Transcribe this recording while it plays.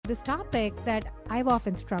this topic that I've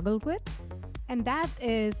often struggled with, and that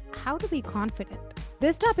is how to be confident.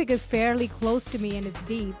 This topic is fairly close to me and it's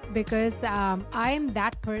deep because I am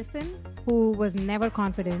that person who was never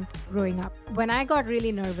confident growing up. When I got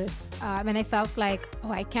really nervous, when I felt like,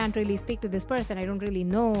 oh, I can't really speak to this person, I don't really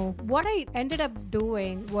know, what I ended up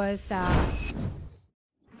doing was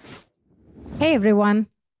hey everyone,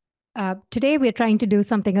 today we're trying to do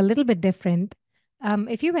something a little bit different.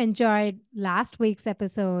 If you enjoyed last week's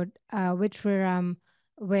episode, which were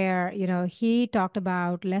where he talked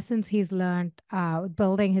about lessons he's learned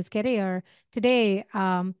building his career, today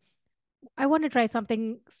I want to try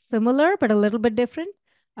something similar but a little bit different.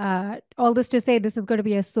 All this to say, this is going to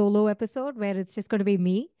be a solo episode where it's just going to be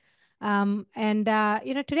me. And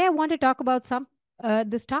today I want to talk about some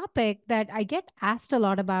this topic that I get asked a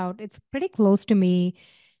lot about. It's pretty close to me,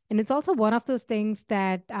 and it's also one of those things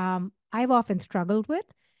that I've often struggled with,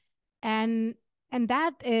 and and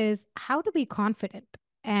that is how to be confident.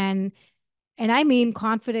 And I mean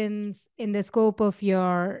confidence in the scope of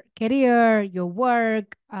your career, your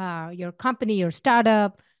work, your company, your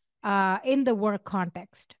startup, in the work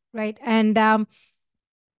context, right? And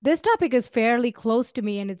this topic is fairly close to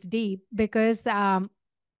me and it's deep because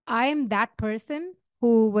I'm that person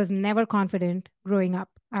who was never confident growing up.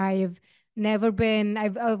 I've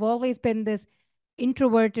always been this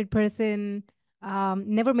introverted person,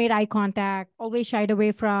 never made eye contact, always shied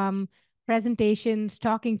away from presentations,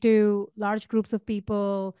 talking to large groups of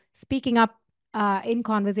people, speaking up in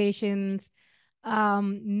conversations,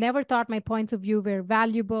 never thought my points of view were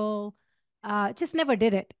valuable, just never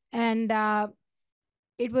did it. And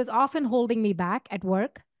it was often holding me back at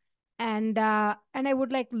work, and I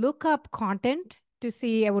would like look up content to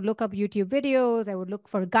see. I would look up YouTube videos. I would look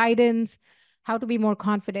for guidance, how to be more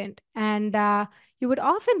confident, and you would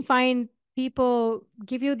often find people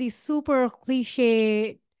give you these super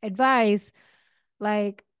cliche advice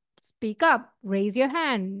like speak up, raise your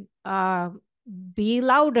hand, be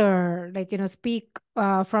louder, like speak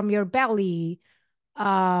from your belly,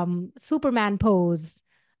 Superman pose,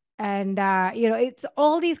 and it's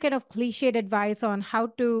all these kind of cliched advice on how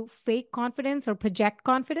to fake confidence or project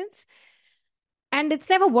confidence, and it's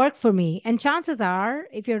never worked for me. And chances are,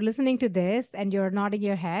 if you're listening to this and you're nodding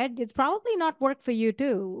your head, it's probably not worked for you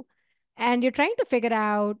too, and you're trying to figure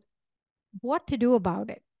out what to do about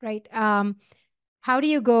it, right? How do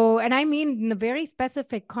you go, and I mean in a very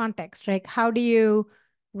specific context, right? How do you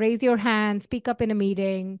raise your hand, speak up in a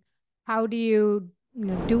meeting? How do you,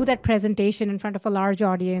 do that presentation in front of a large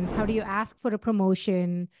audience? How do you ask for a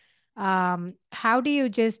promotion? How do you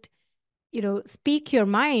just, speak your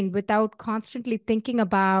mind without constantly thinking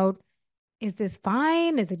about, is this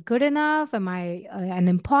fine? Is it good enough? Am I an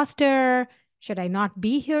imposter? Should I not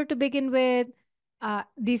be here to begin with?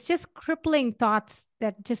 These just crippling thoughts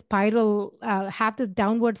that just spiral, have this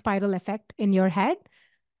downward spiral effect in your head.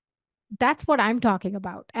 That's what I'm talking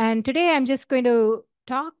about. And today I'm just going to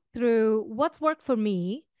talk through what's worked for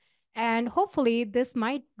me. And hopefully this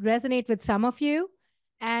might resonate with some of you.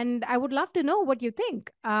 And I would love to know what you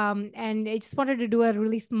think. And I just wanted to do a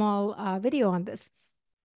really small video on this.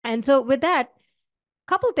 And so, with that,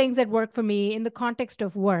 couple things that work for me in the context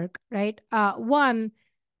of work, right? One,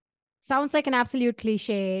 sounds like an absolute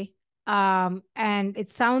cliche, and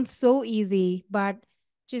it sounds so easy, but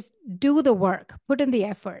just do the work, put in the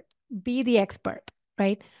effort, be the expert,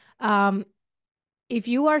 right? Um, if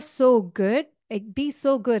you are so good, like be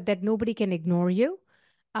so good that nobody can ignore you.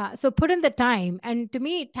 So put in the time. And to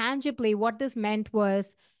me, tangibly, what this meant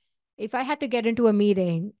was if I had to get into a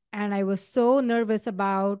meeting and I was so nervous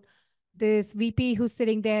about this VP who's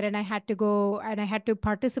sitting there and I had to go and I had to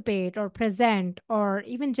participate or present or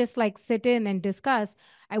even just like sit in and discuss,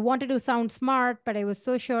 I wanted to sound smart, but I was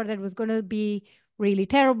so sure that it was going to be really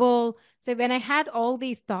terrible. So when I had all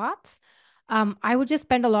these thoughts, I would just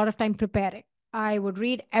spend a lot of time preparing. I would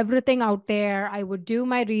read everything out there. I would do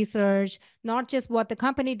my research, not just what the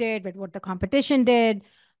company did, but what the competition did.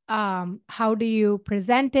 How do you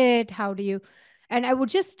present it? And I would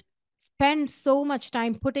just spend so much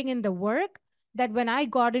time putting in the work that when I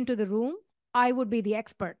got into the room, I would be the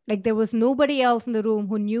expert. Like there was nobody else in the room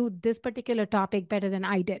who knew this particular topic better than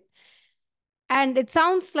I did. And it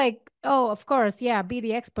sounds like, oh, of course, yeah, be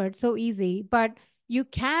the expert, so easy. But you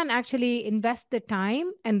can actually invest the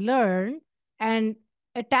time and learn and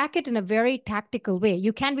attack it in a very tactical way.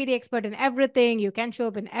 You can be the expert in everything, you can show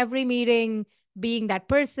up in every meeting being that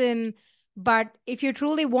person. But if you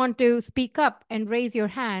truly want to speak up and raise your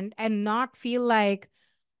hand and not feel like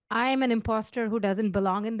I am an imposter who doesn't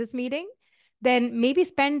belong in this meeting, then maybe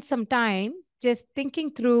spend some time just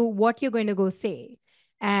thinking through what you're going to go say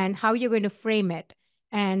and how you're going to frame it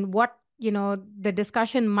and what, the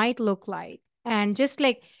discussion might look like, and just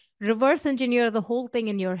like reverse engineer the whole thing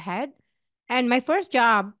in your head. And my first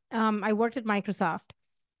job, I worked at Microsoft,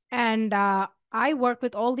 and I worked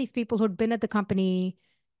with all these people who'd been at the company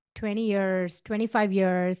 20 years, 25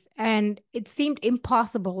 years, and it seemed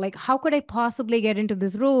impossible. Like, how could I possibly get into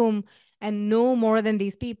this room and know more than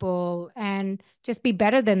these people and just be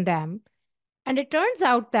better than them? And it turns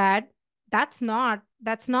out that that's not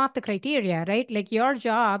the criteria, right? Like, your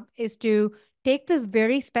job is to take this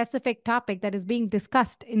very specific topic that is being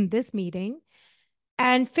discussed in this meeting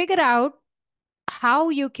and figure out how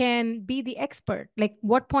you can be the expert. Like,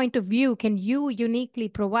 what point of view can you uniquely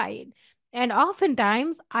provide? And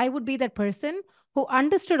oftentimes I would be that person who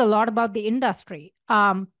understood a lot about the industry.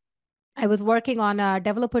 I was working on a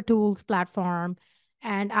developer tools platform,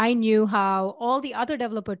 and I knew how all the other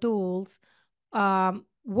developer tools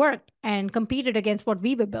worked and competed against what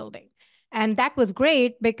we were building. And that was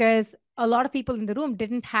great because a lot of people in the room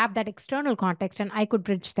didn't have that external context, and I could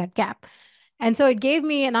bridge that gap. And so it gave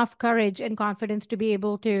me enough courage and confidence to be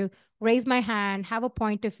able to raise my hand, have a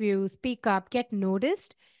point of view, speak up, get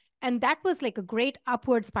noticed. And that was like a great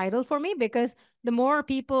upward spiral for me, because the more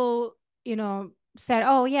people, said,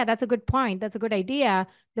 "Oh, yeah, that's a good point. That's a good idea,"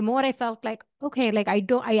 the more I felt like, okay, like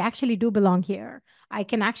I actually do belong here. I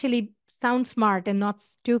can actually sound smart and not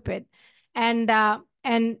stupid. And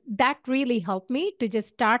that really helped me to just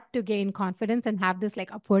start to gain confidence and have this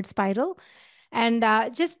like upward spiral, and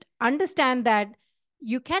just understand that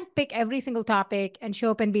you can't pick every single topic and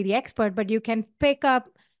show up and be the expert, but you can pick up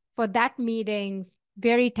for that meetings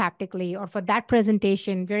very tactically, or for that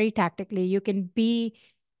presentation very tactically. You can be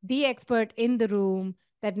the expert in the room,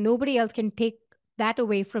 that nobody else can take that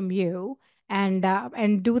away from you, and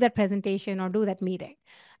do that presentation or do that meeting.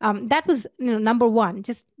 That was, number one.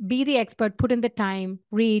 Just be the expert, put in the time,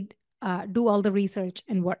 read, do all the research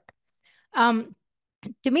and work. Um,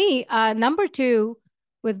 to me, number two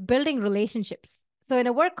was building relationships. So in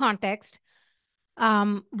a work context,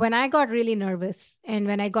 when I got really nervous, and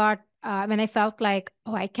when I felt like,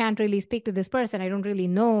 oh, I can't really speak to this person, I don't really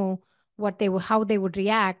know how they would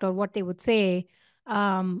react or what they would say.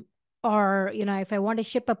 Um, or, if I want to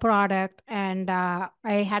ship a product and I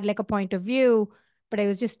had like a point of view, but I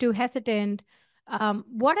was just too hesitant.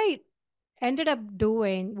 What I ended up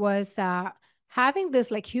doing was having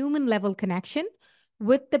this like human level connection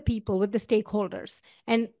with the people, with the stakeholders.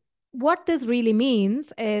 And what this really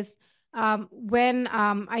means is, when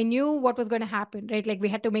I knew what was going to happen, right? Like, we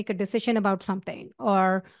had to make a decision about something,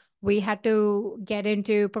 or we had to get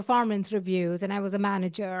into performance reviews, and I was a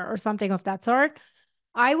manager or something of that sort.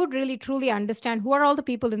 I would really truly understand who are all the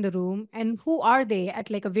people in the room and who are they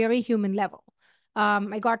at like a very human level.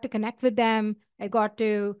 I got to connect with them. I got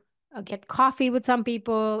to get coffee with some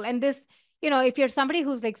people. And this, if you're somebody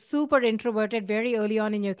who's like super introverted very early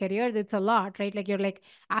on in your career, it's a lot, right? Like, you're like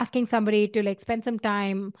asking somebody to like spend some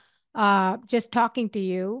time just talking to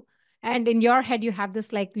you. And in your head, you have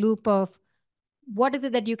this like loop of, what is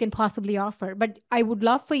it that you can possibly offer? But I would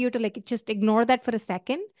love for you to like just ignore that for a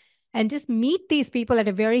second and just meet these people at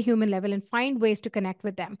a very human level and find ways to connect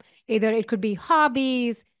with them. Either it could be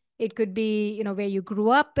hobbies, it could be, where you grew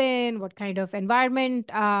up in, what kind of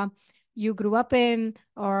environment you grew up in,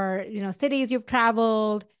 or, cities you've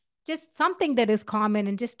traveled, just something that is common,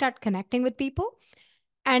 and just start connecting with people.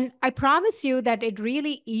 And I promise you that it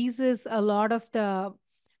really eases a lot of the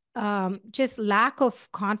just lack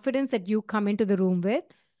of confidence that you come into the room with.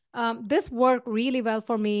 This worked really well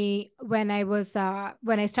for me when I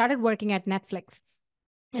started working at Netflix,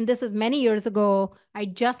 and this was many years ago. I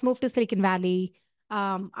just moved to Silicon Valley.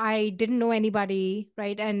 I didn't know anybody,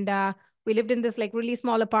 right? And we lived in this like really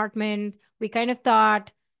small apartment. We kind of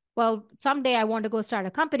thought, well, someday I want to go start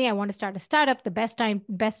a company. I want to start a startup. The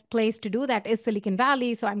best place to do that is Silicon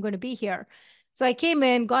Valley. So I'm going to be here. So I came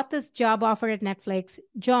in, got this job offer at Netflix,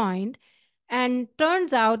 joined, and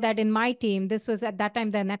turns out that in my team, this was at that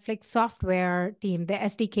time the Netflix software team, the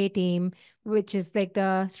SDK team, which is like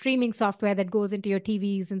the streaming software that goes into your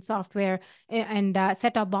TVs and software, and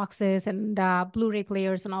set-top boxes and Blu-ray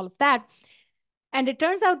players and all of that. And it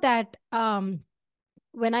turns out that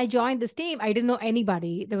when I joined this team, I didn't know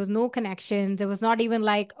anybody. There was no connections. There was not even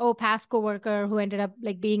like, oh, past coworker who ended up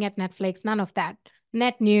like being at Netflix. None of that.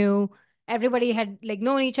 Net new. Everybody had like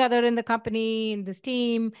known each other in the company, in this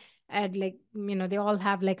team, and like, they all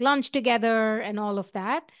have like lunch together and all of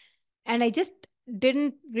that. And I just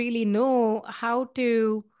didn't really know how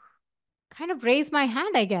to kind of raise my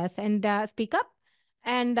hand, I guess, and speak up.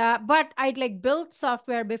 And but I'd like built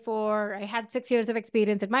software before. I had 6 years of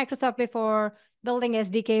experience at Microsoft before. building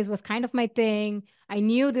SDKs was kind of my thing. I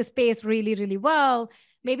knew the space really, really well.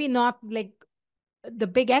 Maybe not like the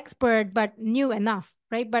big expert, but knew enough,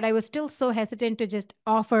 right? But I was still so hesitant to just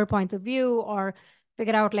offer points of view or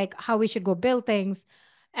figure out like how we should go build things.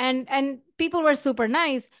 And people were super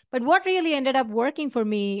nice. But what really ended up working for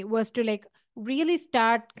me was to like really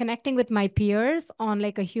start connecting with my peers on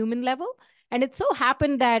like a human level. And it so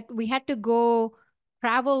happened that we had to go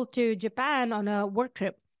travel to Japan on a work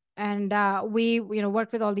trip. And we,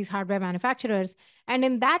 worked with all these hardware manufacturers. And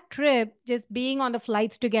in that trip, just being on the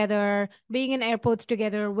flights together, being in airports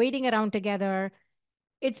together, waiting around together,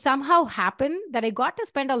 it somehow happened that I got to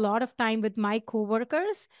spend a lot of time with my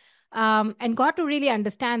coworkers, and got to really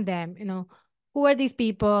understand them. Who are these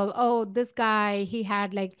people? Oh, this guy, he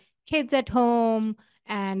had like kids at home,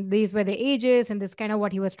 and these were the ages, and this kind of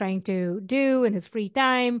what he was trying to do in his free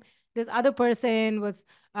time. This other person was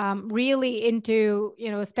really into,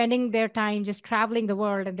 spending their time just traveling the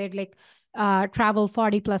world, and they'd like travel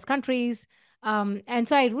 40 plus countries. And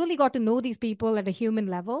so I really got to know these people at a human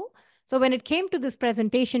level. So when it came to this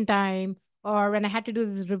presentation time, or when I had to do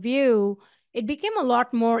this review, it became a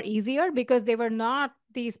lot more easier because they were not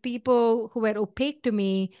these people who were opaque to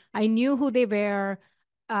me. I knew who they were.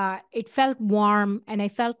 It felt warm, and I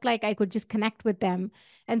felt like I could just connect with them.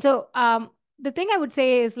 And so the thing I would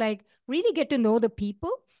say is like really get to know the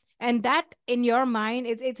people. And that in your mind,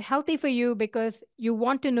 it's healthy for you because you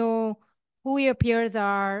want to know who your peers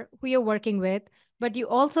are, who you're working with, but you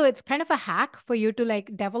also, it's kind of a hack for you to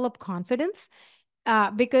like develop confidence,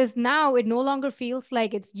 because now it no longer feels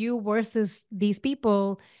like it's you versus these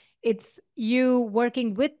people. It's you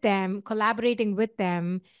working with them, collaborating with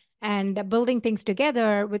them, and building things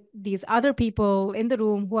together with these other people in the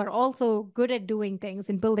room who are also good at doing things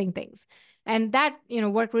and building things. And that,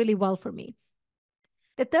 worked really well for me.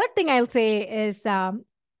 The third thing I'll say is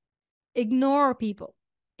ignore people,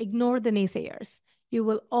 ignore the naysayers. You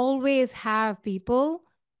will always have people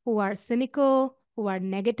who are cynical, who are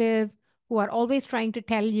negative, who are always trying to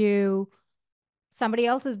tell you somebody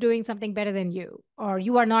else is doing something better than you, or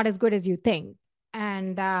you are not as good as you think.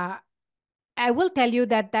 And I will tell you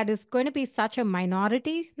that that is going to be such a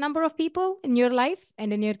minority number of people in your life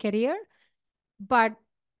and in your career. But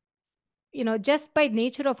just by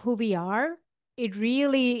nature of who we are, it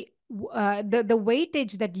really the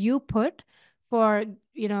weightage that you put for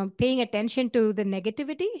paying attention to the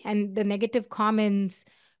negativity and the negative comments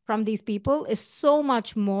from these people is so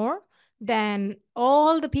much more than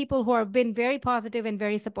all the people who have been very positive and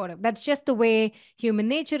very supportive. That's just the way human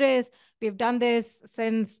nature is. We've done this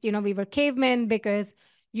since we were cavemen, because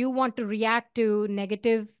you want to react to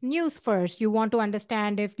negative news first. You want to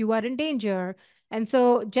understand if you are in danger, and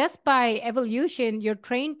so, just by evolution, you're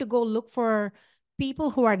trained to go look for people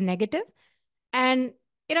who are negative. And,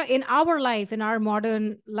 in our life, in our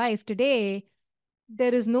modern life today,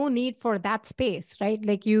 there is no need for that space, right?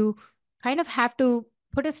 Like you kind of have to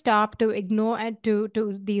put a stop to ignore and to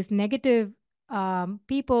these negative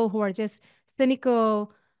people who are just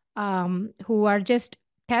cynical, who are just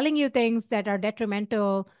telling you things that are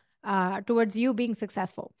detrimental towards you being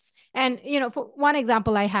successful. And for one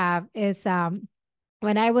example I have is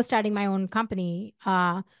when I was starting my own company,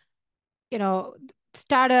 you know,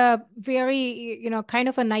 startup, very, kind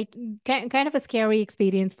of a kind of a scary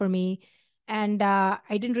experience for me. And I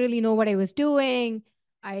didn't really know what I was doing.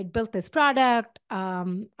 I had built this product.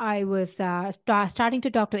 I was starting to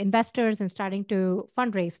talk to investors and starting to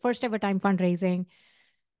fundraise, first ever time fundraising.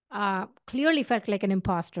 Clearly felt like an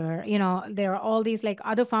imposter. There are all these like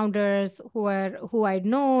other founders who I'd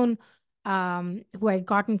known, who I'd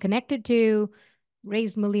gotten connected to,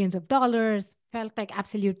 raised millions of dollars, felt like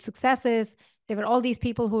absolute successes. There were all these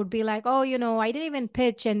people who would be like, oh, I didn't even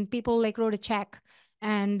pitch, and people like wrote a check.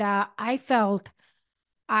 And I felt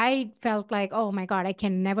like, oh my God, I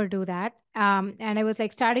can never do that. And I was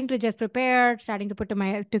like starting to just prepare, starting to put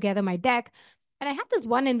together my deck. And I had this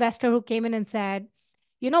one investor who came in and said,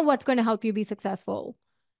 you know what's going to help you be successful?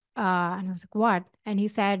 And I was like, what? And he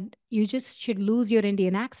said, you just should lose your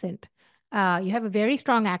Indian accent. You have a very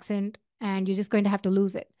strong accent, and you're just going to have to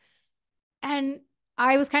lose it. And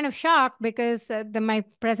I was kind of shocked because my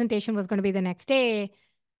presentation was going to be the next day.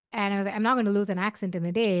 And I was like, I'm not going to lose an accent in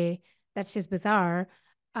a day. That's just bizarre.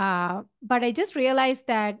 But I just realized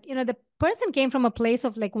that, the person came from a place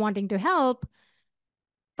of like wanting to help,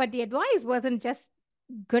 but the advice wasn't just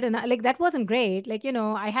good enough. Like that wasn't great. Like,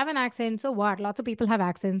 I have an accent. So what? Lots of people have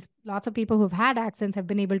accents. Lots of people who've had accents have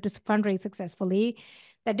been able to fundraise successfully.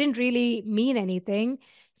 That didn't really mean anything.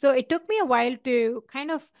 So it took me a while to kind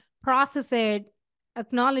of process it,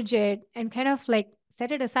 acknowledge it, and kind of like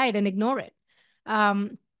set it aside and ignore it.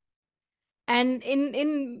 Um, And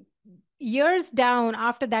in years down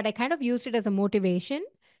after that, I kind of used it as a motivation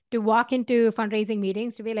to walk into fundraising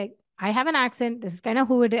meetings to be like, I have an accent. This is kind of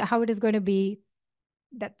how it is going to be.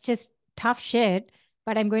 That's just tough shit,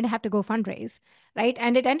 but I'm going to have to go fundraise. Right.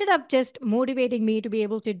 And it ended up just motivating me to be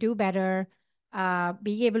able to do better,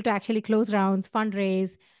 be able to actually close rounds,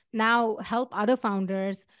 fundraise, now help other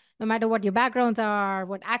founders, no matter what your backgrounds are,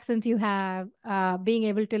 what accents you have, being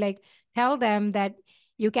able to like tell them that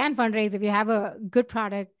you can fundraise if you have a good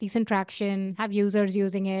product, decent traction, have users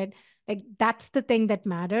using it. Like that's the thing that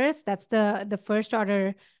matters. That's the first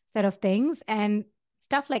order set of things. And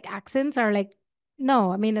stuff like accents are like,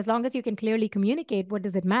 no, I mean, as long as you can clearly communicate, what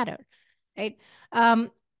does it matter? Right.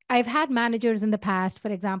 Um, I've had managers in the past, for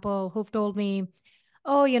example, who've told me,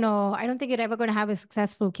 oh, I don't think you're ever going to have a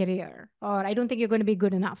successful career, or I don't think you're going to be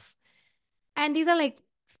good enough. And these are like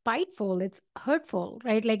spiteful, it's hurtful,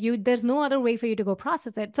 right? Like there's no other way for you to go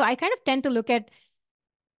process it. So I kind of tend to look at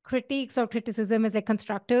critiques or criticism as like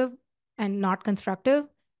constructive and not constructive.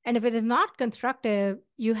 And if it is not constructive,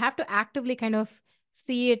 you have to actively kind of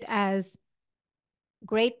see it as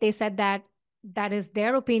great. They said that is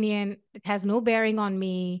their opinion. It has no bearing on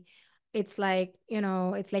me. It's like,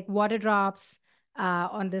 it's like water drops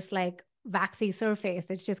on this like waxy surface.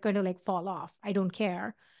 It's just going to like fall off. I don't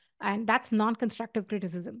care. And that's non-constructive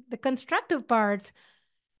criticism. The constructive parts,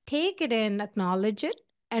 take it in, acknowledge it,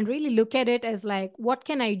 and really look at it as like, what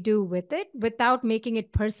can I do with it without making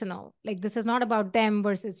it personal? Like, this is not about them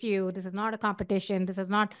versus you. This is not a competition. This is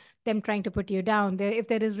not them trying to put you down. If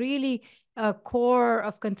there is really a core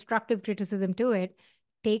of constructive criticism to it,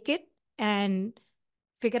 take it and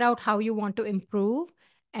figure out how you want to improve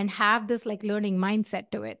and have this like learning mindset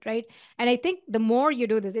to it, right? And I think the more you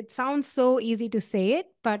do this, it sounds so easy to say it,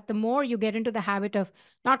 but the more you get into the habit of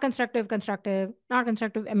not constructive, constructive, not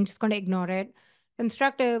constructive, I'm just going to ignore it.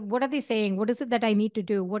 Constructive, what are they saying? What is it that I need to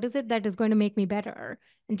do? What is it that is going to make me better?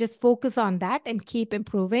 And just focus on that and keep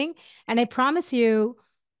improving. And I promise you,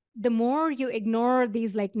 the more you ignore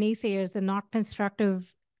these like naysayers and not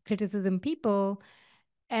constructive criticism people,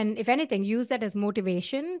 and if anything, use that as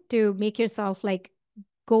motivation to make yourself like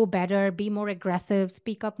go better, be more aggressive,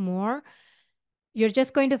 speak up more, you're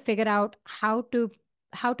just going to figure out how to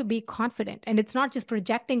be confident. And it's not just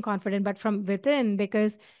projecting confident, but from within,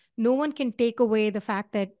 because no one can take away the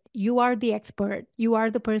fact that you are the expert, you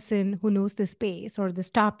are the person who knows this space or this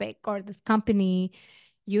topic or this company.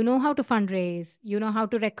 You know how to fundraise, you know how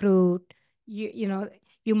to recruit,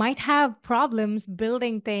 you might have problems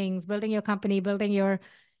building things, building your company, building your,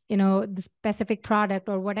 the specific product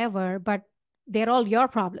or whatever, but they're all your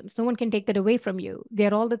problems. No one can take that away from you.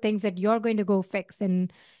 They're all the things that you're going to go fix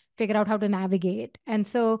and figure out how to navigate. And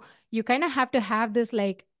so you kind of have to have this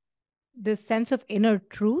like this sense of inner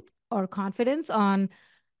truth or confidence on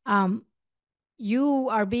um you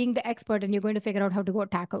are being the expert and you're going to figure out how to go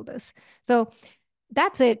tackle this. So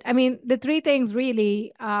that's it. I mean, the three things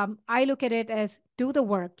really, I look at it as do the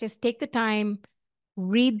work, just take the time,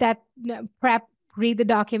 read that, prep, read the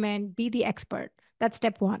document, be the expert. That's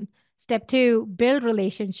step one. Step two, build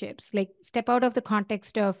relationships, like step out of the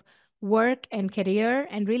context of work and career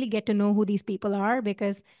and really get to know who these people are,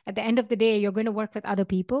 because at the end of the day, you're going to work with other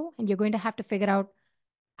people and you're going to have to figure out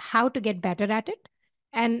how to get better at it.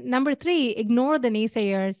 And number three, ignore the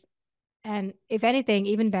naysayers, and if anything,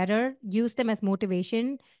 even better, use them as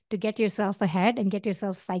motivation to get yourself ahead and get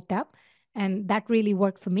yourself psyched up. And that really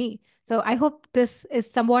worked for me. So I hope this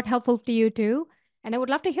is somewhat helpful to you too. And I would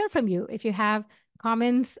love to hear from you. If you have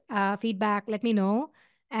comments, feedback, let me know.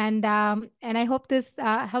 And I hope this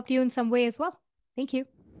helped you in some way as well. Thank you.